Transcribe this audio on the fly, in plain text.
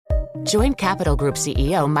Join Capital Group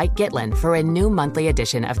CEO Mike Gitlin for a new monthly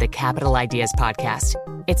edition of the Capital Ideas Podcast.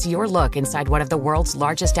 It's your look inside one of the world's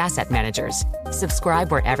largest asset managers.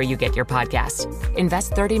 Subscribe wherever you get your podcasts.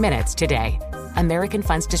 Invest 30 minutes today. American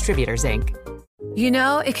Funds Distributors, Inc. You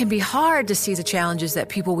know, it can be hard to see the challenges that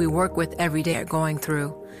people we work with every day are going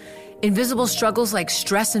through. Invisible struggles like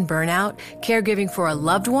stress and burnout, caregiving for a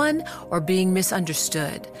loved one, or being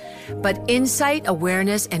misunderstood. But insight,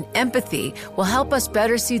 awareness, and empathy will help us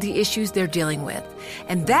better see the issues they're dealing with.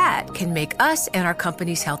 And that can make us and our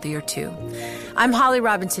companies healthier too. I'm Holly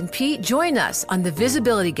Robinson Peete. Join us on The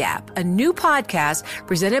Visibility Gap, a new podcast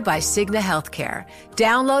presented by Cigna Healthcare.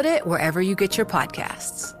 Download it wherever you get your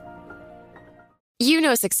podcasts. You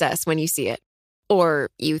know success when you see it. Or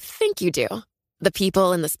you think you do. The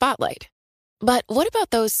people in the spotlight. But what about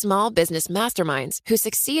those small business masterminds who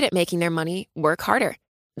succeed at making their money work harder?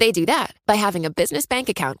 They do that by having a business bank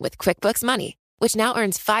account with QuickBooks Money, which now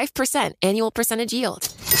earns 5% annual percentage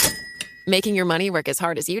yield. Making your money work as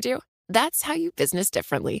hard as you do? That's how you business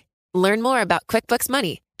differently. Learn more about QuickBooks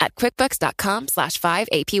Money at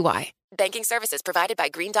quickbooks.com/5APY. Banking services provided by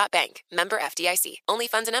Green Dot Bank. Member FDIC. Only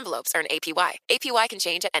funds and envelopes earn APY. APY can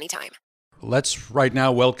change at any time. Let's right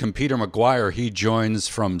now welcome Peter Mcguire. He joins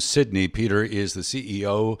from Sydney. Peter is the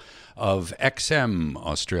CEO of XM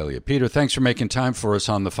Australia. Peter, thanks for making time for us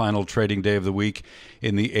on the final trading day of the week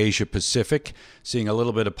in the Asia Pacific. Seeing a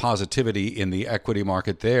little bit of positivity in the equity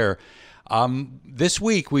market there. This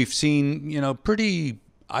week we've seen, pretty,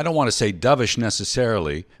 I don't want to say dovish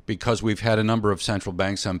necessarily, because we've had a number of central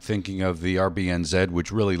banks. I'm thinking of the RBNZ, which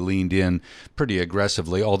really leaned in pretty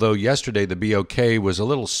aggressively, although yesterday the BOK was a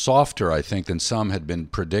little softer, I think, than some had been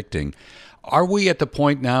predicting. Are we at the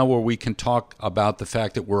point now where we can talk about the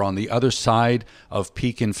fact that we're on the other side of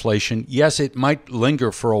peak inflation? Yes, it might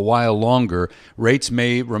linger for a while longer. Rates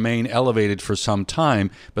may remain elevated for some time,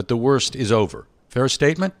 but the worst is over. Fair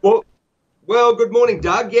statement? Well, good morning,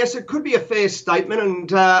 Doug. Yes, it could be a fair statement,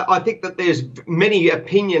 and I think that there's many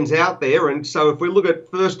opinions out there. And so if we look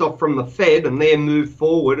at, first off, from the Fed and their move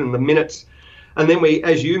forward and the minutes, and then we,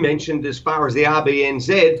 as you mentioned, as far as the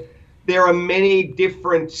RBNZ, there are many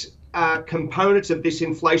different components of this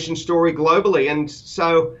inflation story globally. And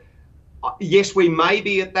so, yes, we may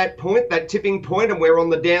be at that point, that tipping point, and we're on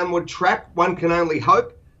the downward track. One can only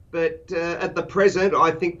hope. But at the present,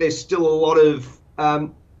 I think there's still a lot of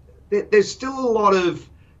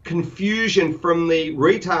confusion from the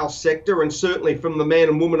retail sector and certainly from the man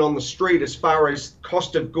and woman on the street as far as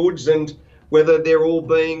cost of goods and whether they're all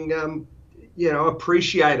being,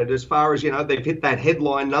 appreciated as far as, they've hit that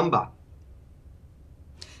headline number.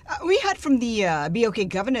 We heard from the BOK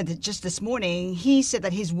governor just this morning. He said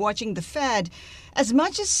that he's watching the Fed. As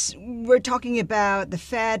much as we're talking about the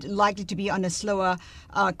Fed likely to be on a slower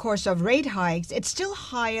course of rate hikes, it's still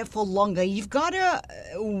higher for longer. You've got to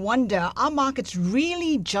wonder, are markets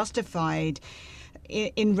really justified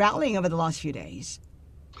in rallying over the last few days?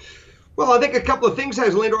 Well, I think a couple of things,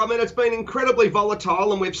 Linda. I mean, it's been incredibly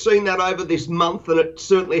volatile, and we've seen that over this month, and it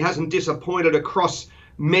certainly hasn't disappointed across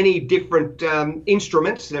many different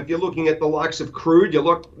instruments. And if you're looking at the likes of crude, you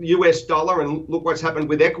look US dollar and look what's happened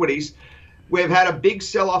with equities. We've had a big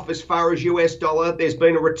sell-off as far as US dollar. There's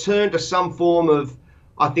been a return to some form of,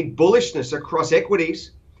 I think, bullishness across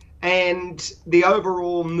equities. And the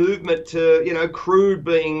overall movement to, crude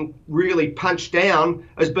being really punched down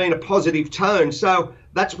has been a positive tone. So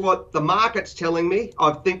that's what the market's telling me.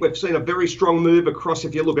 I think we've seen a very strong move across,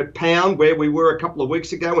 if you look at pound, where we were a couple of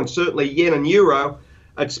weeks ago, and certainly yen and euro.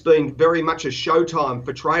 It's been very much a showtime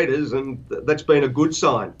for traders, and that's been a good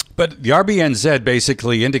sign. But the RBNZ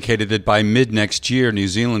basically indicated that by mid-next year, New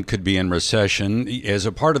Zealand could be in recession. As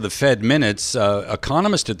a part of the Fed minutes,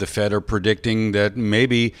 economists at the Fed are predicting that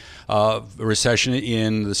maybe a recession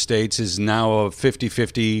in the States is now a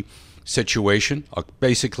 50-50 situation,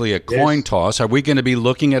 basically a coin toss. Are we going to be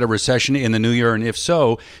looking at a recession in the new year? And if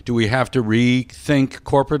so, do we have to rethink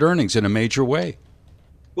corporate earnings in a major way?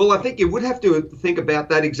 Well, I think you would have to think about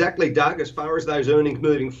that exactly, Doug, as far as those earnings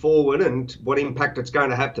moving forward and what impact it's going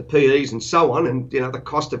to have to PEs and so on, and the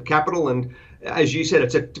cost of capital. And as you said,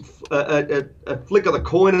 it's a flick of the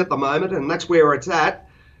coin at the moment, and that's where it's at.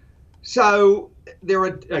 So there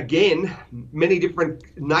are, again, many different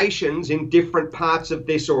nations in different parts of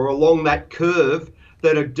this or along that curve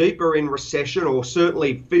that are deeper in recession or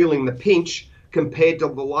certainly feeling the pinch compared to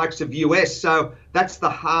the likes of US. So that's the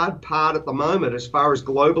hard part at the moment as far as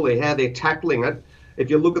globally how they're tackling it. If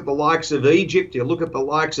you look at the likes of Egypt, you look at the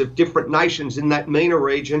likes of different nations in that MENA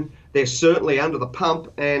region, they're certainly under the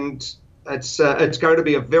pump, and it's going to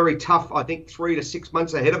be a very tough, I think, 3 to 6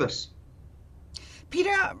 months ahead of us.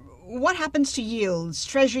 Peter, what happens to yields?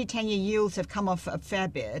 Treasury 10-year yields have come off a fair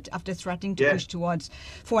bit after threatening to push towards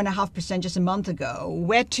 4.5% just a month ago.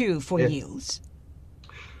 Where to for yields?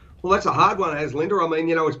 Well, that's a hard one, Linda. I mean,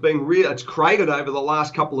 it's cratered over the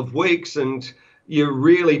last couple of weeks, and you're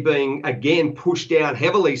really being, again, pushed down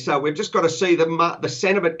heavily. So we've just got to see the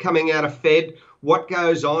sentiment coming out of Fed, what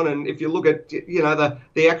goes on. And if you look at,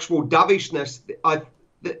 the actual dovishness,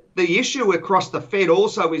 the issue across the Fed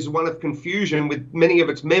also is one of confusion with many of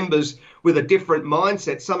its members with a different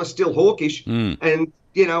mindset. Some are still hawkish, and and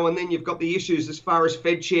then you've got the issues as far as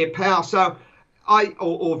Fed Chair Powell. So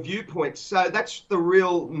or viewpoints. So that's the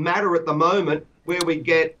real matter at the moment, where we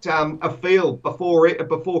get a feel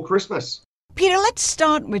before Christmas. Peter, let's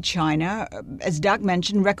start with China. As Doug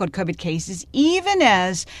mentioned, record COVID cases, even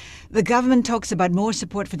as the government talks about more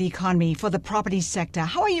support for the economy, for the property sector.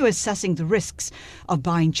 How are you assessing the risks of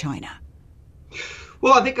buying China?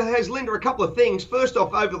 Well, I think it has, Linda, a couple of things. First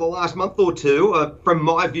off, over the last month or two, from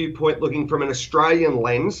my viewpoint, looking from an Australian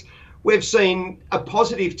lens, we've seen a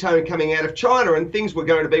positive tone coming out of China, and things were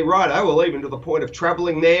going to be righto, well, even to the point of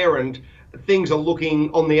travelling there, and things are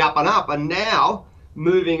looking on the up and up. And now,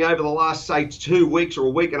 moving over the last, say, 2 weeks or a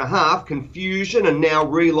week and a half, confusion, and now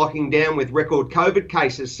relocking down with record COVID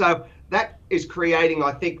cases. So that is creating,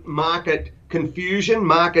 I think, market confusion.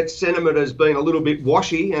 Market sentiment has been a little bit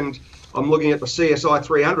washy, and I'm looking at the CSI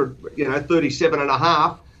 300,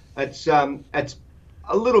 37.5. It's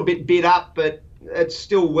a little bit bid up, but it's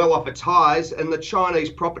still well off its highs, and the Chinese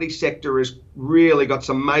property sector has really got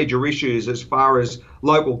some major issues as far as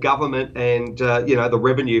local government and the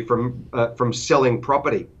revenue from selling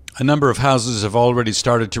property. A number of houses have already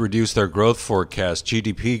started to reduce their growth forecast,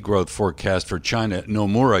 GDP growth forecast for China.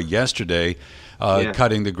 Nomura yesterday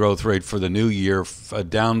cutting the growth rate for the new year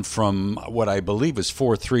down from what I believe is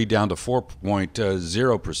 4.3 down to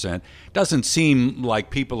 4.0%. Doesn't seem like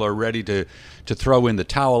people are ready to throw in the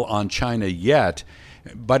towel on China yet.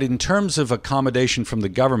 But in terms of accommodation from the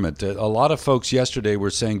government, a lot of folks yesterday were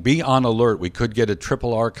saying, be on alert. We could get a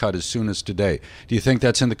triple R cut as soon as today. Do you think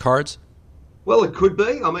that's in the cards? Well, it could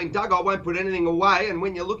be. I mean, Doug, I won't put anything away. And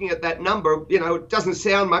when you're looking at that number, it doesn't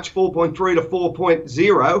sound much, 4.3 to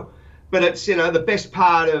 4.0. But it's, the best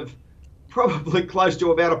part of probably close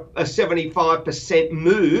to about a 75%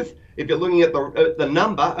 move if you're looking at the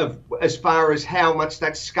number of as far as how much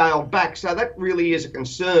that's scaled back. So that really is a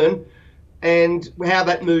concern. And how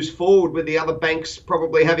that moves forward with the other banks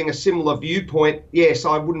probably having a similar viewpoint, yes,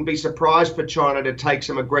 I wouldn't be surprised for China to take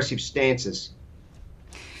some aggressive stances.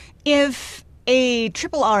 If a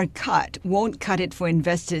triple R cut won't cut it for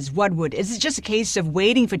investors, what would? Is it just a case of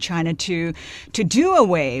waiting for China to do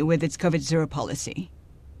away with its COVID-0 policy?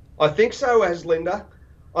 I think so, Linda.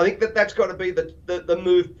 I think that's got to be the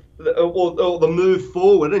move or the move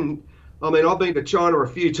forward. And I mean, I've been to China a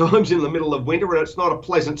few times in the middle of winter, and it's not a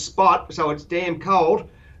pleasant spot, so it's damn cold.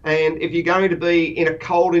 And if you're going to be in a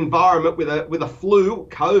cold environment with a flu,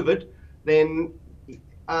 COVID, then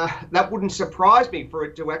that wouldn't surprise me for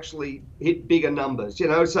it to actually hit bigger numbers,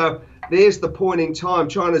 So there's the point in time.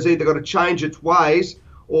 China's either got to change its ways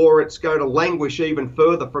or it's going to languish even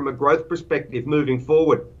further from a growth perspective moving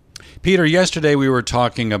forward. Peter, yesterday we were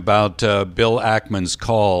talking about Bill Ackman's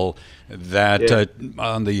call that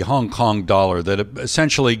on the Hong Kong dollar, that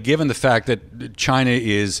essentially, given the fact that China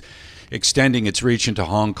is extending its reach into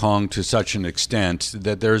Hong Kong to such an extent,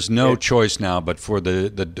 that there's no choice now but for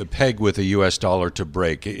the peg with the U.S. dollar to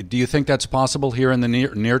break. Do you think that's possible here in the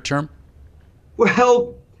near term?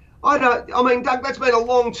 Well, I don't. I mean, Doug, that's been a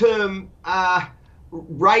long-term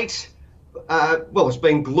rate. Well, it's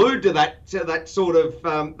been glued to that sort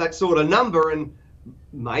of number, and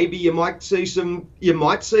maybe you might see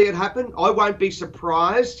it happen. I won't be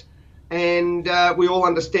surprised. And we all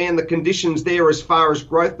understand the conditions there as far as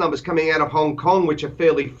growth numbers coming out of Hong Kong, which are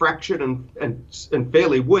fairly fractured and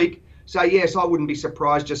fairly weak. So yes, I wouldn't be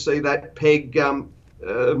surprised to see that peg,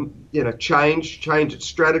 change its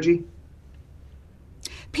strategy.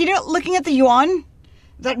 Peter, looking at the yuan,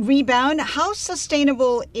 that rebound, how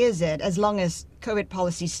sustainable is it as long as COVID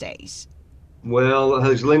policy stays? Well,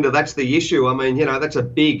 Linda, that's the issue. I mean, that's a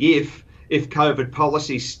big if COVID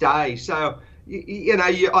policy stays. So.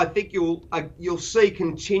 I think you'll see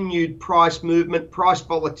continued price movement, price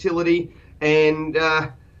volatility, and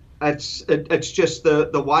it's just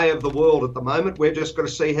the way of the world at the moment. We're just going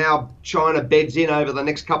to see how China beds in over the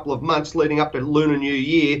next couple of months leading up to Lunar New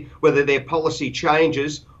Year, whether their policy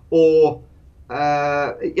changes or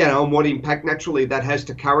and what impact naturally that has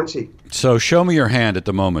to currency. So show me your hand at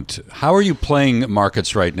the moment. How are you playing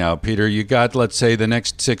markets right now, Peter? You got, let's say, the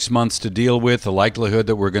next 6 months to deal with, the likelihood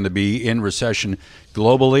that we're going to be in recession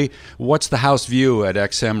globally. What's the house view at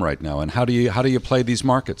XM right now, and how do you play these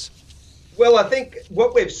markets? Well, I think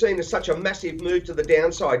what we've seen is such a massive move to the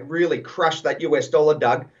downside really crushed that US dollar,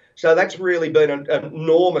 Doug. So that's really been an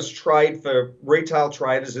enormous trade for retail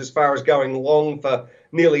traders as far as going long for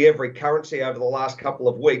nearly every currency over the last couple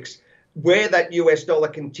of weeks. Where that US dollar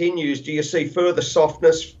continues, do you see further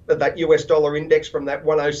softness of that US dollar index from that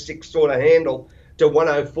 106 sort of handle to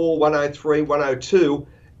 104, 103, 102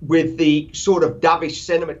 with the sort of dovish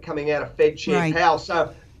sentiment coming out of Fed Chair Powell?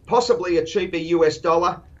 So possibly a cheaper US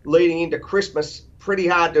dollar leading into Christmas. Pretty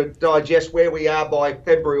hard to digest where we are by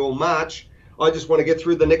February or March. I just want to get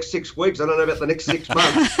through the next 6 weeks. I don't know about the next 6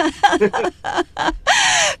 months.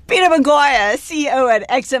 Peter Mcguire, CEO at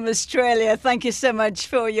XM Australia, thank you so much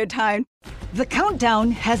for your time. The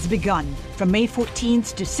countdown has begun. From May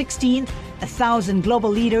 14th to 16th, 1,000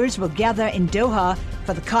 global leaders will gather in Doha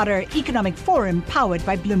for the Qatar Economic Forum powered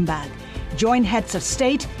by Bloomberg. Join heads of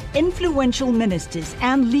state, influential ministers,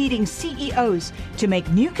 and leading CEOs to make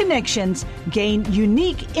new connections, gain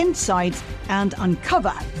unique insights, and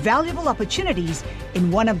uncover valuable opportunities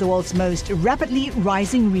in one of the world's most rapidly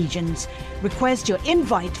rising regions. Request your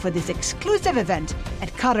invite for this exclusive event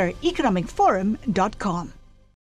at QatarEconomicForum.com.